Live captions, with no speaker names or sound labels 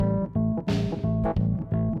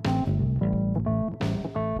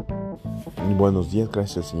Buenos días,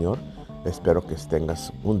 gracias Señor. Espero que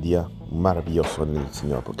tengas un día maravilloso en el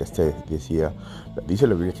Señor, porque dice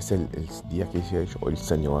la Biblia que es el día que hizo el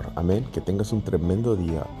Señor. Amén. Que tengas un tremendo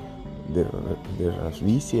día de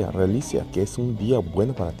relicia, que es un día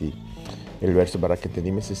bueno para ti. El verso para que te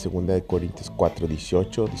animes es 2 Corintios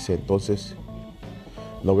 4:18. Dice, entonces,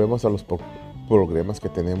 no vemos a los problemas que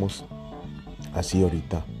tenemos así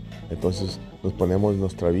ahorita. Entonces nos ponemos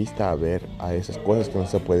nuestra vista a ver a esas cosas que no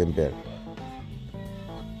se pueden ver.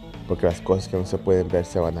 Porque las cosas que no se pueden ver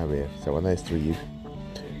se van a ver, se van a destruir.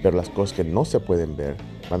 Pero las cosas que no se pueden ver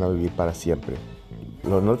van a vivir para siempre.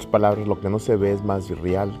 En otras palabras, lo que no se ve es más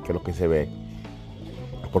real que lo que se ve.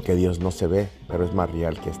 Porque Dios no se ve, pero es más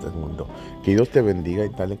real que este mundo. Que Dios te bendiga y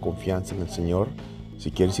dale confianza en el Señor.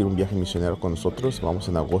 Si quieres ir un viaje misionero con nosotros, vamos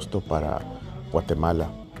en agosto para Guatemala.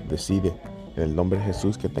 Decide. En el nombre de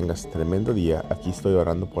Jesús, que tengas tremendo día. Aquí estoy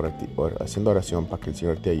orando por ti, haciendo oración para que el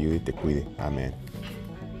Señor te ayude y te cuide. Amén.